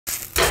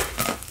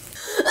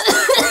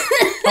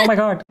Oh my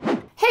god.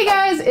 Hey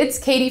guys, it's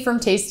Katie from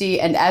Tasty,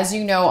 and as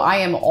you know, I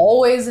am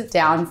always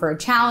down for a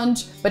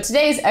challenge, but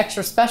today is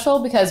extra special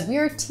because we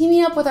are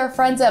teaming up with our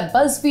friends at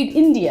BuzzFeed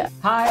India.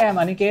 Hi, I'm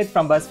Aniket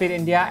from BuzzFeed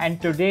India,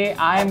 and today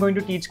I am going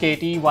to teach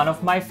Katie one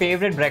of my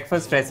favorite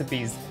breakfast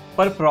recipes.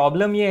 पर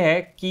problem ये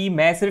है कि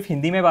मैं सिर्फ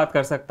हिंदी में बात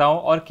कर सकता हूँ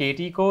और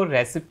केटी को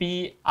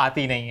रेसिपी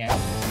आती नहीं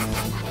है.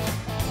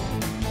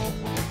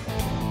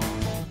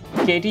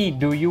 Katie,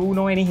 do you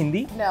know any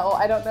Hindi? No,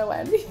 I don't know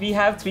any. We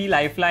have 3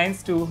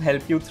 lifelines to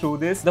help you through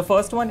this. The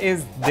first one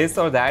is this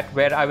or that,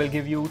 where I will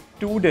give you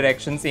 2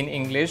 directions in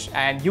English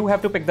and you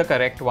have to pick the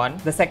correct one.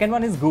 The second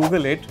one is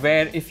Google it,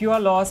 where if you are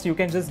lost, you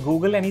can just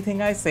Google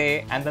anything I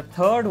say. And the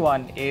third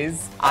one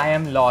is I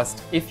am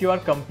lost. If you are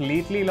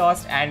completely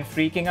lost and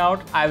freaking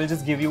out, I will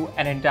just give you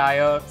an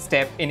entire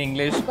step in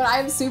English. But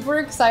I'm super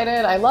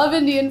excited. I love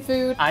Indian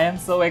food. I am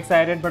so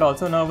excited, but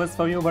also nervous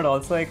for you, but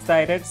also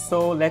excited.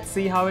 So let's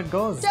see how it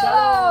goes.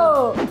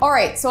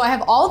 Alright, so I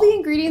have all the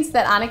ingredients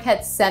that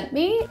Aniket sent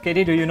me.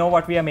 Katie, do you know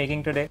what we are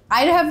making today?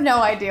 I have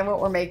no idea what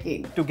we're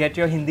making. To get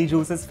your Hindi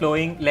juices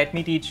flowing, let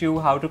me teach you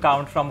how to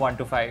count from 1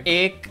 to 5.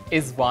 Ek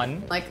is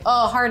 1. Like,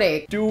 oh,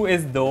 heartache. 2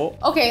 is do.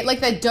 Okay, like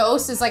the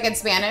dose is like in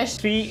Spanish.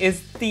 3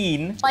 is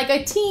teen. Like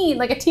a teen,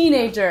 like a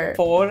teenager.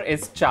 4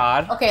 is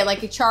char. Okay,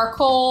 like a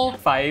charcoal.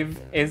 5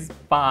 is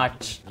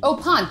panch. Oh,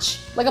 punch,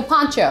 like a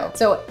poncho.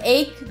 So,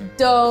 ek,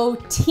 do,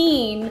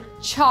 teen,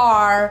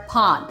 char,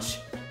 punch.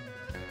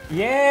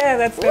 Yeah,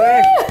 that's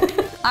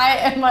correct. I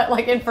am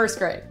like in first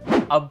grade.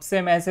 अब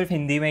से मैं सिर्फ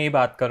हिंदी में ही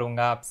बात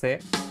करूंगा आपसे.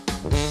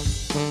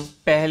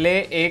 पहले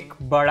एक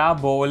बड़ा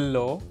बोल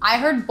लो. I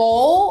heard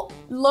bowl,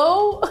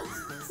 low.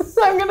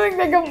 So I'm gonna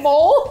think of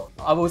bowl.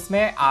 अब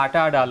उसमें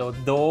आटा डालो.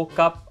 2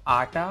 कप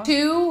आटा.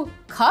 2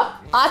 cup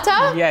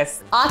atta?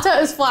 Yes. Atta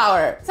is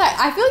flour.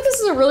 I feel like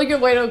this is a really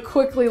good way to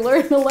quickly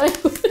learn the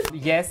language.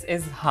 Yes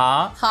is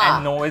ha,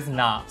 and no is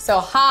na. So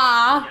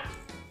ha,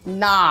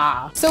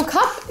 na. So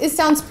cup, it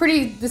sounds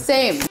pretty the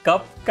same.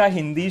 Cup का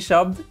हिंदी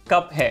शब्द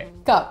cup है.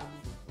 Cup.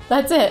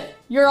 That's it.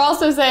 You're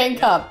also saying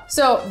cup.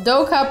 So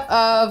 2 cup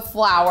of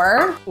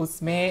flour.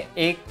 उसमें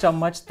 1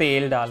 चम्मच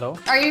तेल डालो.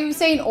 Are you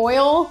saying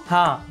oil?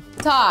 हाँ.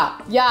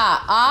 Ta, yeah,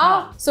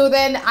 ah. So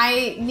then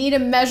I need a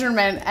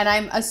measurement and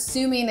I'm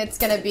assuming it's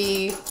gonna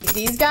be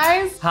these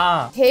guys?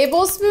 हाँ.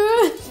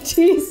 Tablespoon?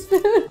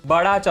 Teaspoon?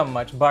 बड़ा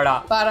चम्मच,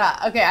 बड़ा. Bada.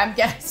 Okay, I'm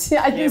guessing.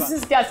 This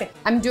is guessing.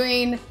 I'm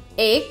doing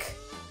ek.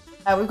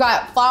 We've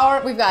got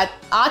flour, we've got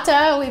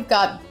atta, we've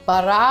got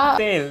bara.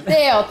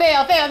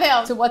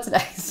 Tel. So what's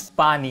next?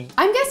 पानी.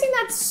 I'm guessing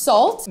that's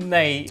salt?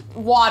 नहीं.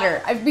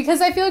 Water.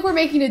 Because I feel like we're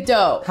making a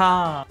dough.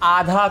 हाँ.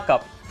 आधा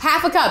cup.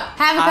 Half a cup.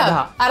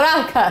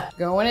 Araka.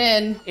 Going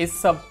in.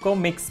 इस सबको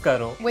mix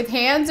करो. With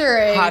hands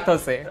or हाथों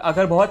से.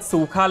 अगर बहुत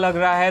सूखा लग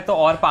रहा है तो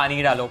और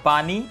पानी डालो.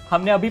 पानी,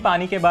 हमने अभी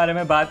पानी के बारे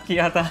में बात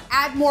किया था.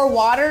 Add more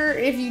water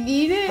if you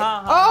need it.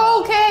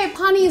 Oh, okay.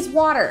 Pani is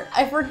water.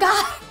 I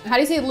forgot. How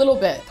do you say a little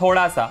bit?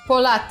 थोड़ा सा.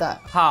 Polata.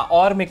 हाँ,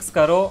 और मिक्स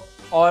करो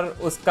और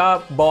उसका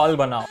बॉल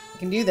बनाओ. You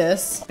can do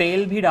this.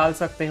 तेल भी डाल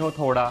सकते हो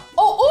थोड़ा.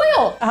 Oh,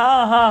 oil.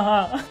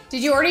 हाँ.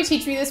 Did you already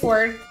teach me this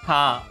word?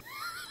 हाँ.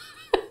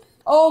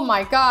 Oh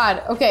my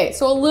God. Okay,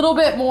 so a little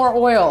bit more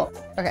oil.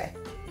 Okay.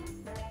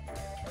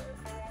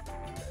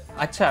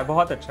 अच्छा है,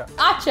 बहुत अच्छा.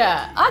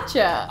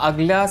 Acha.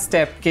 अगला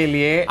स्टेप के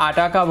लिए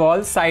आटा का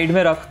बॉल साइड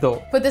में रख दो.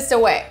 Put this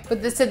away.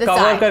 Put this to the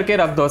cover side. करके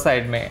रख दो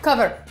साइड में.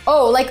 Cover.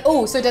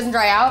 Oh, so it doesn't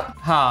dry out?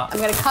 हाँ. I'm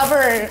gonna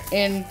cover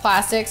in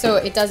plastic so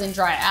it doesn't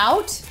dry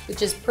out,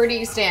 which is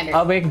pretty standard.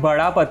 अब एक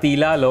बड़ा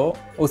पतीला लो,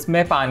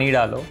 उसमें पानी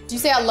डालो. Did you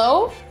say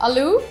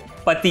alu?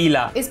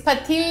 पतीला. Is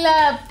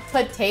patila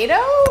potato?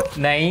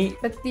 नहीं.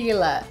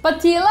 Patila?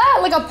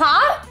 Like a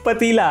pot?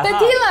 पतीला.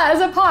 Patila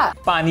is a pot.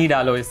 पानी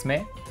डालो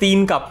इसमें.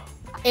 3 कप.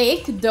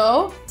 1,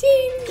 2,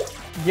 3.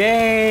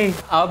 ये.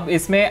 अब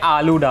इसमें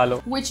आलू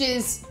डालो. Which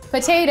is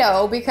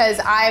potato because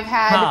I've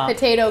had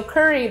potato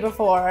curry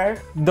before.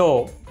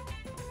 2.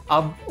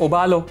 अब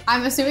उबालो.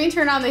 I'm assuming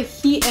turn on the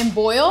heat and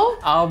boil.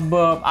 अब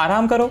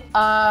आराम करो.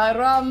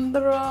 आराम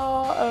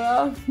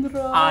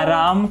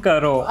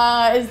करो.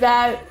 Is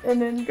that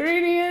an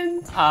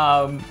ingredient?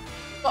 I'm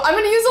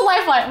gonna use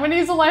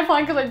a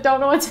lifeline because I don't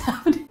know what's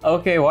happening.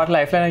 Okay, what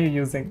lifeline are you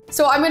using?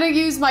 So I'm gonna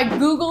use my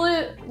Google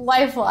it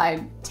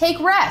lifeline. Take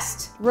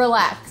rest.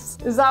 Relax.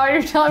 Is that what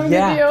you're telling me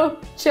to do?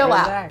 Chill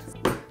out.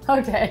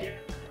 Okay.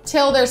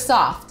 Till they're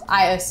soft,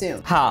 I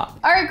assume. हाँ.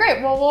 All right,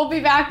 great. Well, we'll be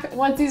back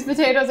once these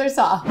potatoes are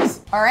soft.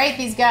 All right,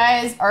 these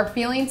guys are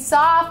feeling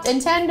soft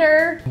and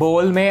tender.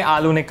 बोल में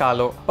आलू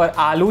निकालो, पर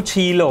आलू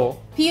छीलो.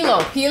 Pilo?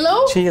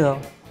 छीलो.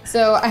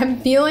 So I'm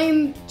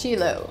peeling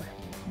chilo.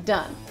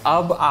 Done.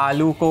 अब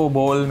आलू को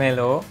बोल में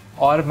लो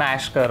और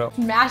मैश करो.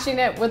 Mashing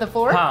it with a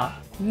fork?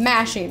 हाँ.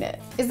 Mashing it.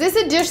 Is this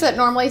a dish that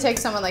normally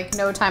takes someone like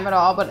no time at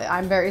all, but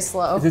I'm very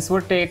slow? This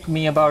would take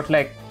me about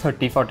like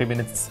 30-40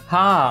 minutes.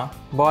 हाँ,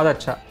 बहुत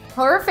अच्छा.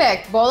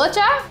 Perfect.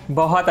 Bolacha?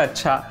 बहुत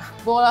अच्छा.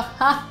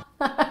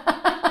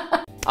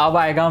 अब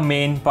आएगा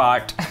main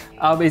part.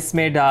 अब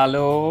इसमें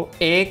डालो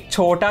 1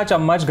 छोटा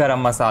चम्मच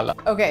गरम मसाला.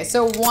 Okay,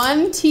 so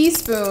 1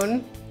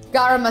 teaspoon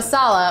garam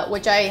masala,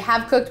 which I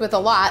have cooked with a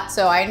lot,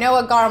 so I know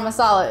what garam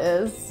masala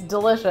is.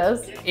 Delicious.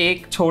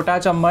 एक छोटा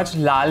चम्मच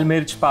लाल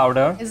मिर्च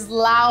powder. Is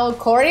lao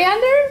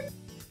coriander?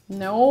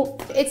 No,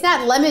 it's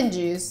not lemon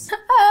juice.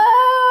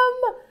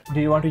 Do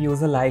you want to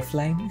use a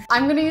lifeline?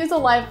 I'm gonna use a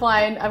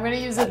lifeline. I'm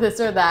gonna use it this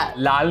or that.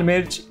 Lal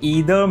mirch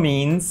either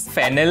means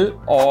fennel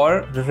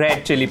or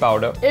red chili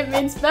powder. It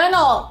means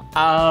fennel.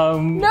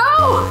 No,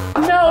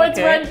 Okay. it's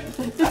red.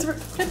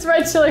 It's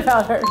red chili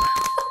powder.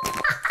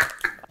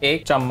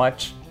 एक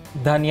चम्मच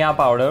धनिया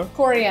powder.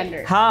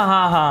 Coriander.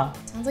 हाँ.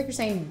 Sounds like you're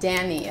saying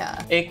Dania.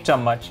 एक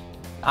चम्मच.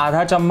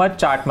 आधा चम्मच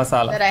chaat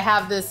masala. That I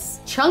have this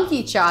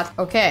chunky chot.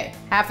 Okay,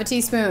 half a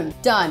teaspoon.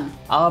 Done.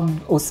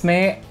 अब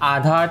उसमें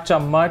आधा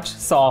चम्मच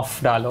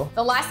सौंफ डालो.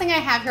 The last thing I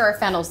have here are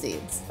fennel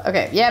seeds.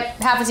 Okay, yep,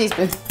 half a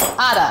teaspoon.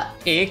 Ada.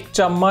 एक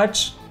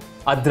चम्मच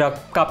अदरक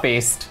का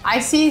paste. I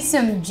see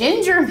some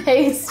ginger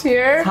paste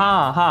here.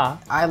 हाँ.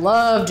 I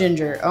love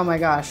ginger. Oh my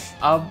gosh.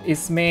 अब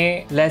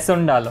इसमें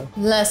लहसुन डालो.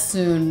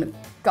 Lehsun.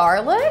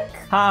 Garlic?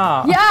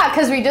 हाँ. Yeah,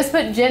 because we just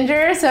put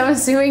ginger, so I'm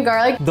assuming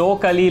garlic. 2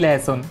 कली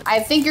लहसुन. I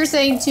think you're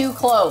saying 2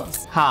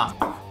 cloves. हाँ.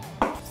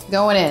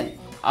 Going in.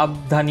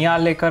 अब धनिया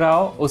लेकर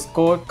आओ,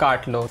 उसको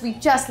काट लो. We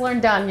just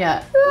learned Danya.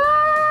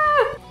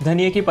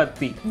 धनिया की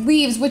पत्ती.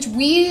 Leaves, which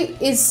we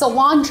is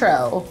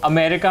cilantro.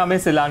 America में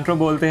सिलांट्रो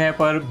बोलते हैं,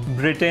 पर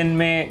ब्रिटेन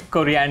में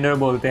कोरिएंडर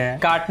बोलते हैं.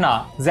 काटना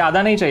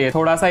ज्यादा नहीं चाहिए,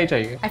 थोड़ा सा ही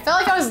चाहिए. I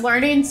felt like I was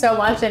learning so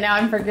much and now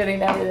I'm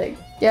forgetting everything.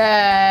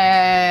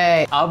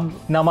 Yay!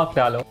 अब नमक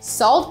डालो.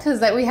 Salt, because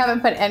that we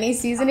haven't put any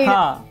seasoning.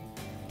 हाँ.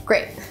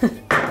 Great.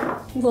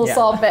 Little Yeah.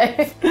 salt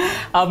bay.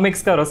 अब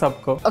मिक्स करो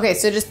सबको. Okay,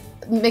 so just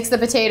mix the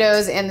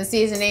potatoes and the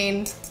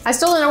seasoning. I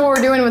still don't know what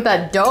we're doing with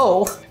that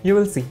dough. You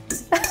will see.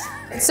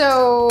 So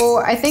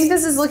I think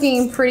this is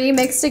looking pretty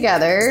mixed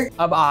together.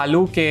 अब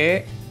आलू के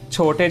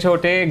छोटे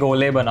छोटे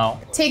गोले बनाओ.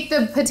 Take the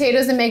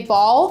potatoes and make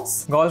balls.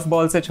 Golf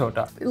ball से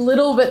छोटा. A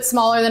little bit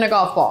smaller than a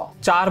golf ball.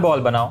 4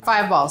 ball बनाओ.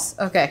 5 balls.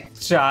 Okay.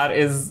 4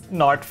 is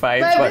not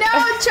 5. But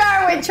no,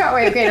 char.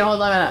 Wait. Okay, no,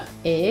 hold on a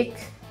minute.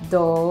 1,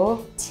 2,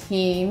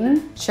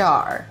 3,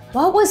 4.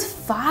 What was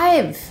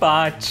 5?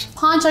 5.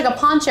 Punch like a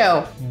poncho.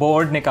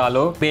 Board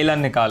निकालो, बेलन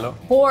निकालो.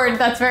 Board.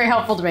 That's very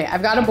helpful to me.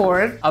 I've got a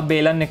board. अब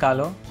बेलन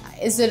निकालो.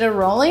 Is it a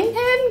rolling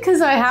pin?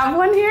 Because I have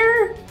one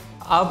here.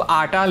 अब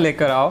आटा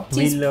लेकर आओ.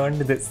 We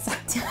learned this.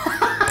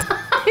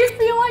 I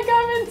feel like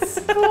I'm in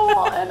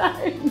school and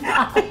I'm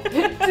not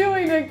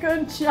doing a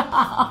good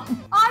job.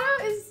 Atta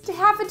is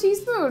half a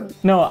teaspoon.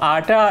 No,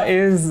 atta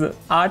is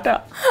atta.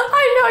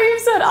 I know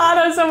you've said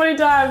atta so many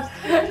times,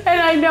 and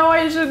I know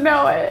I should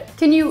know it.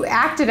 Can you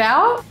act it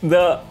out?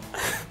 The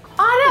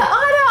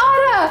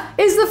Atta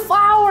is the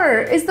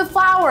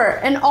flour,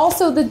 and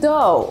also the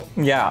dough.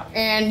 yeah.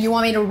 And you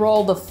want me to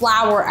roll the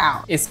flour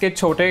out. इसके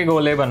छोटे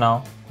गोले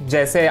बनाओ,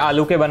 जैसे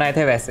आलू के बनाए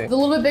थे वैसे. It's a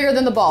little bit bigger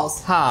than the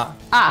balls. हाँ.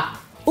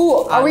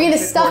 Ooh, are we gonna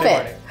stuff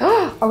it?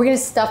 Are we gonna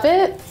stuff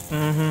it?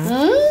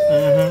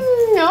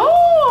 No.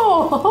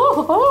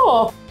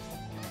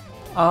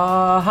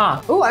 हाँ.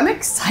 Ooh, I'm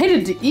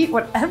excited to eat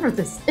whatever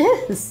this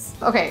is.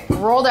 Okay,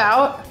 rolled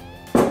out.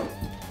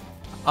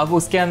 अब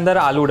उसके अंदर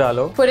आलू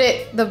डालो. Put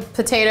the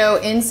potato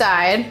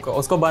inside.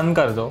 उसको बंद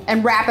कर दो.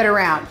 And wrap it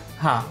around.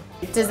 हाँ.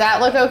 Does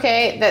that look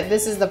okay? That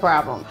this is the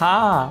problem.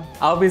 हाँ.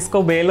 अब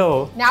इसको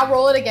बेलो. Now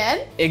roll it again.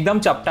 एकदम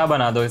चपटा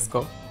बना दो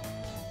इसको.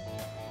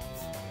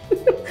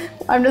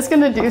 I'm just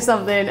gonna do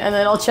something and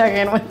then I'll check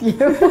in with you.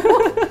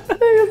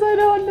 Because I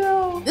don't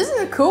know. This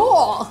is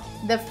cool.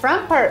 The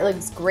front part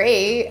looks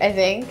great, I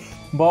think.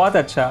 बहुत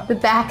अच्छा. The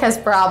back has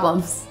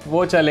problems.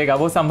 वो चलेगा,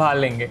 वो संभाल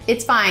लेंगे.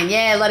 It's fine.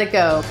 Yeah, let it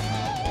go.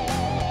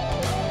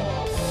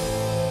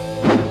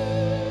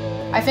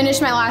 I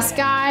finished my last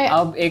guy.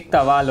 अब एक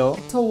तवा लो.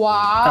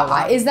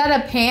 Tawa. Is that a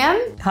pan?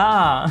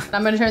 हाँ.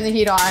 I'm gonna turn the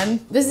heat on.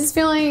 This is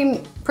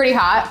feeling pretty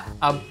hot.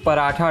 अब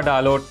पराठा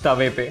डालो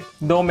तवे पे.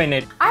 2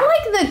 minute. I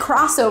like the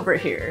crossover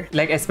here.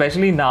 Like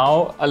especially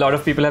now, a lot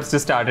of people have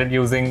just started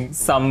using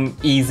some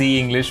easy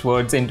English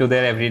words into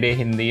their everyday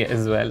Hindi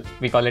as well.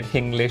 We call it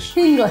Hinglish.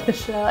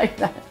 English, I like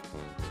that.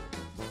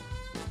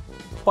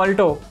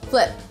 पलटो.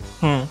 Flip.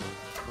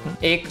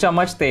 1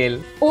 चम्मच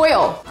तेल.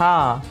 Oil.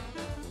 हाँ.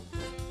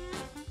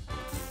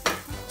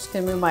 Just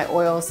gonna move my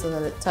oil so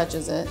that it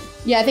touches it.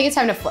 Yeah, I think it's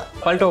time to flip.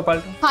 पलटो.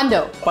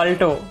 Pando.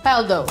 पलटो.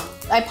 Paldo.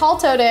 I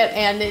paltoed it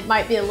and it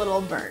might be a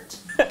little burnt.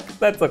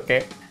 That's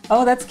okay.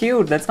 Oh, that's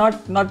cute. That's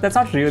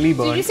not really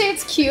burnt. Did you say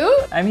it's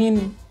cute? I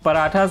mean,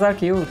 parathas are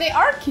cute. They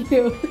are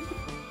cute.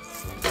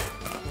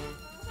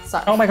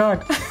 Sorry. Oh my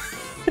god.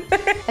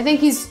 I think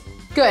he's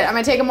good. I'm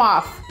gonna take him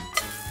off.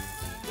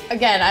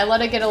 Again, I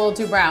let it get a little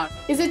too brown.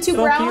 Is it too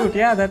So brown? cute.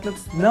 Yeah, that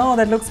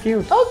looks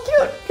cute. Oh,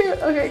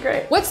 cute. Okay,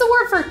 great. What's the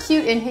word for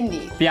cute in Hindi?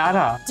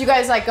 Pyara. Do you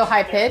guys like go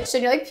high pitched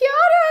and you're like,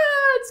 Pyara,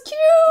 it's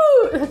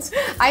cute.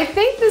 I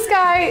think this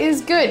guy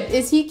is good.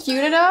 Is he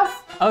cute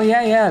enough? Oh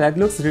yeah, that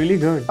looks really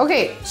good.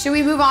 Okay, should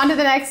we move on to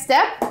the next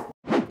step?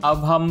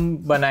 अब हम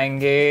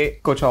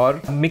बनाएंगे कुछ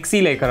और.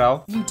 Mixie लेकर आओ.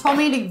 You told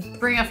me to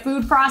bring a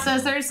food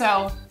processor,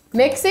 so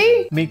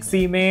Mixie?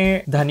 Mixie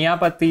में धनिया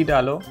पत्ती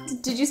डालो.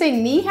 Did you say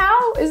ni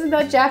hao? Isn't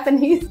that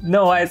Japanese?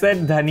 No, I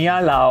said धनिया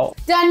लाओ.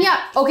 Danya.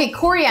 Okay,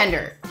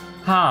 coriander.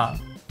 हाँ.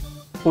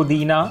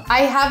 पुदीना.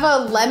 I have a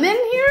lemon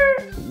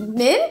here?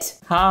 Mint?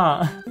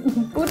 हाँ.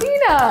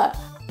 Pudina.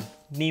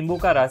 नींबू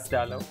का रस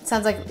डालो.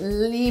 Sounds like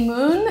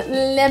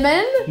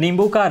lemon.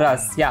 नींबू का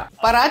रस, yeah.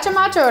 Paracha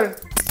machor.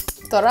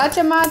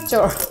 Toracha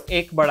machor.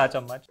 एक बड़ा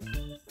चम्मच.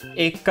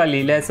 एक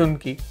कली लहसुन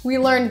की. We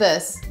learned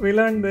this. We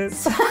learned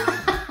this.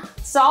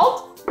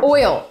 Salt?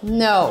 Oil.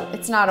 No,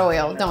 it's not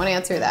oil. Don't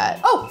answer that.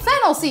 Oh,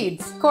 fennel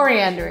seeds.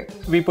 Coriander.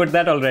 We put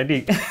that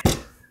already.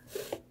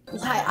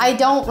 I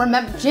don't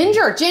remember.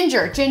 Ginger.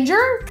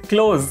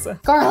 Close.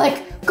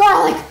 Garlic.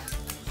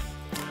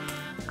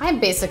 I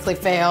basically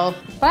failed,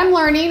 but I'm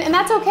learning and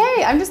that's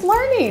okay. I'm just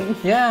learning.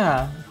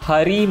 Yeah.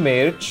 हरी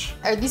मिर्च.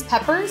 Are these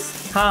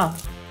peppers? हाँ.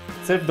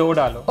 सिर्फ 2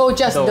 डालो. Oh,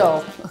 just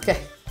dough. Okay.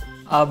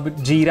 अब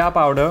जीरा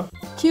powder.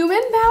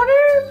 Cumin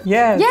powder?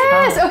 Yes.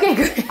 Yes. Okay,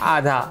 good.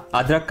 आधा.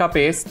 अदरक का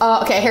paste.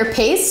 Okay, here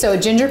paste, so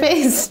ginger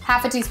paste.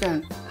 Half a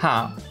teaspoon.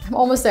 हाँ. I'm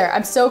almost there.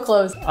 I'm so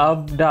close.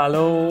 अब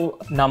डालो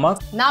नमक.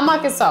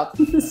 Namak is salt.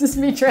 This is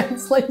me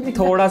translating.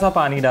 थोड़ा सा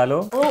पानी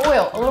डालो. A little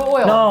oil.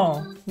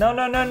 No.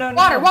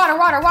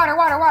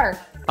 Water.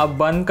 अब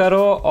बंद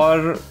करो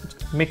और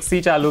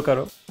मिक्सी चालू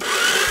करो.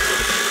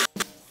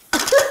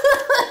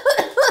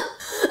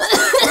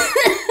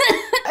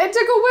 I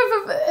took a whiff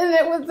of it and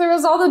there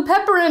was all the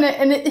pepper in it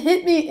and it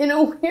hit me in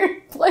a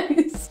weird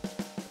place.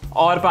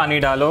 और पानी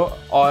डालो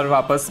और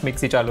वापस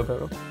मिक्सी चालू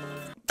करो.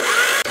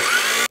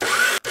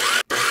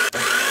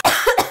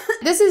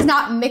 This is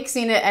not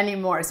mixing it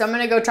anymore, so I'm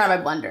gonna go try my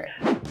blender.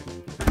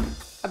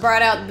 I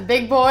brought out the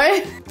big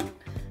boy.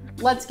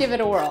 Let's give it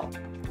a whirl.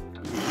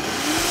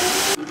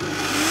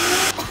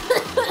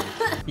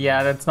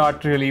 Yeah, that's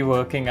not really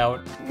working out.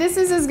 This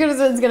is as good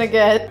as it's gonna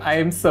get. I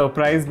am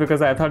surprised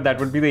because I thought that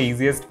would be the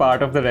easiest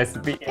part of the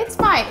recipe. It's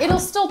fine. It'll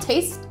still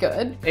taste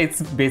good.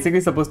 It's basically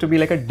supposed to be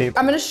like a dip.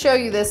 I'm gonna show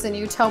you this and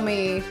you tell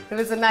me if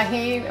it's a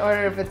nahin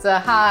or if it's a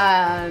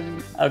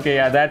han. Okay,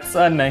 yeah, that's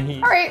a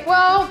nahi. All right,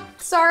 well,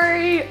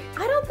 sorry.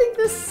 I don't think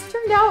this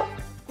turned out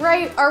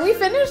right. Are we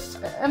finished?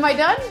 Am I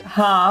done?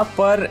 हाँ,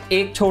 पर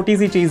एक छोटी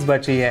सी चीज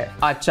बची है.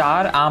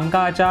 अचार, आम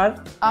का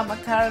अचार.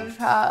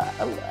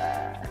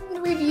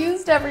 We've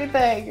used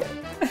everything.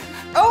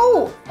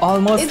 Oh!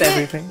 Almost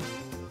everything.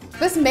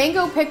 This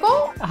mango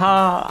pickle?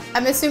 हाँ.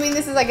 I'm assuming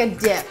this is like a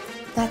dip.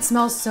 That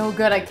smells so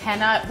good. I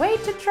cannot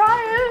wait to try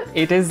it.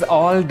 It is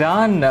all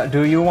done.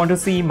 Do you want to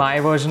see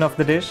my version of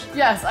the dish?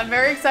 Yes, I'm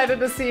very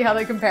excited to see how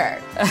they compare.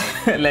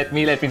 Let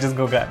me just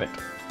go grab it.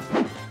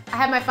 I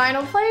have my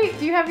final plate.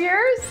 Do you have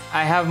yours?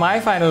 I have my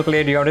final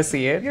plate. Do you want to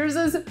see it? Yours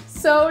is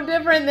so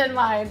different than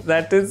mine.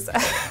 That is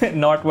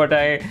not what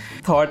I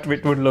thought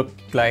it would look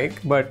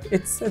like, but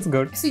it's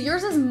good. So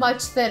yours is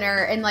much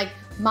thinner and like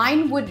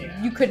mine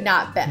you could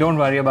not bet. Don't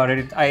worry about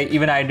it. I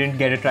didn't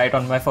get it right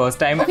on my first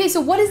time. Okay,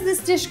 so what is this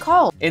dish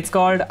called? It's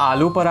called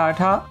aloo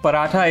paratha.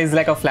 Paratha is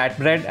like a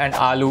flatbread and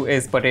aloo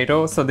is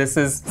potato. So this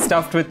is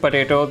stuffed with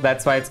potato.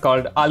 That's why it's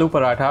called aloo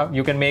paratha.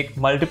 You can make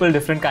multiple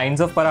different kinds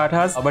of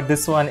parathas, but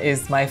this one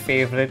is my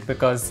favorite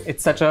because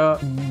it's such a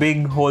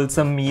big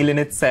wholesome meal in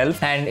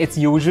itself, and it's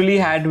usually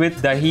had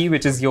with dahi,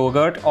 which is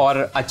yogurt,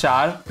 or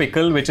achar,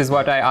 pickle, which is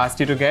what I asked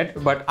you to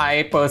get. But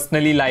I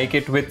personally like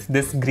it with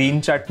this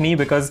green chutney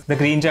because the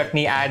green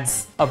chutney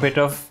adds a bit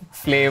of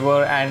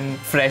flavor and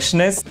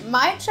freshness.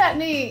 My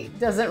chutney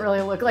doesn't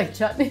really look like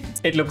chutney.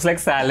 It looks like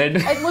salad.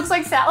 It looks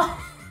like salad.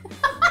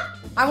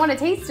 I want to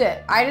taste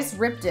it. I just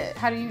ripped it.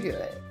 How do you do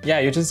it? Yeah,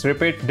 you just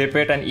rip it, dip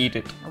it, and eat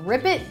it.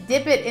 Rip it,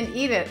 dip it, and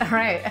eat it. All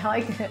right, I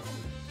like it.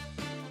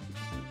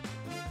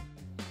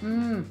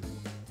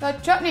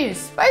 That chutney is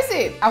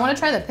spicy. I want to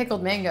try the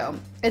pickled mango.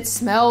 It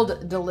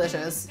smelled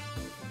delicious.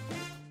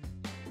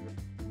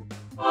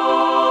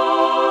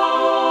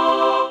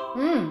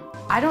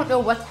 I don't know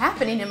what's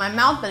happening in my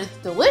mouth, but it's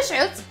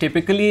delicious.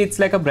 Typically, it's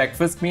like a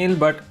breakfast meal,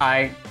 but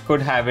I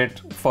could have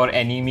it for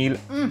any meal.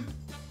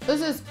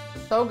 This is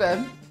so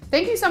good.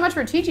 Thank you so much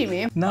for teaching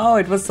me. No,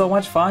 it was so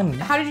much fun.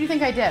 How did you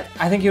think I did?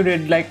 I think you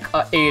did like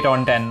 8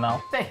 on 10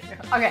 now. Thank you.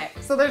 Okay,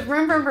 so there's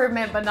room for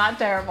improvement, but not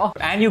terrible.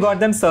 And you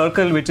got them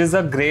circle, which is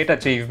a great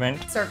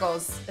achievement.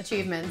 Circles,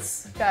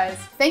 achievements. Guys,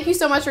 thank you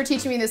so much for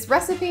teaching me this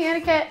recipe,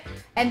 Aniket.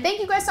 And thank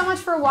you guys so much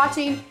for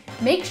watching.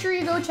 Make sure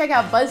you go check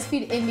out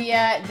BuzzFeed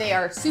India. They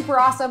are super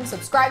awesome.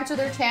 Subscribe to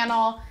their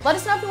channel. Let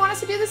us know if you want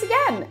us to do this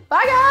again.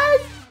 Bye,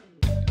 guys.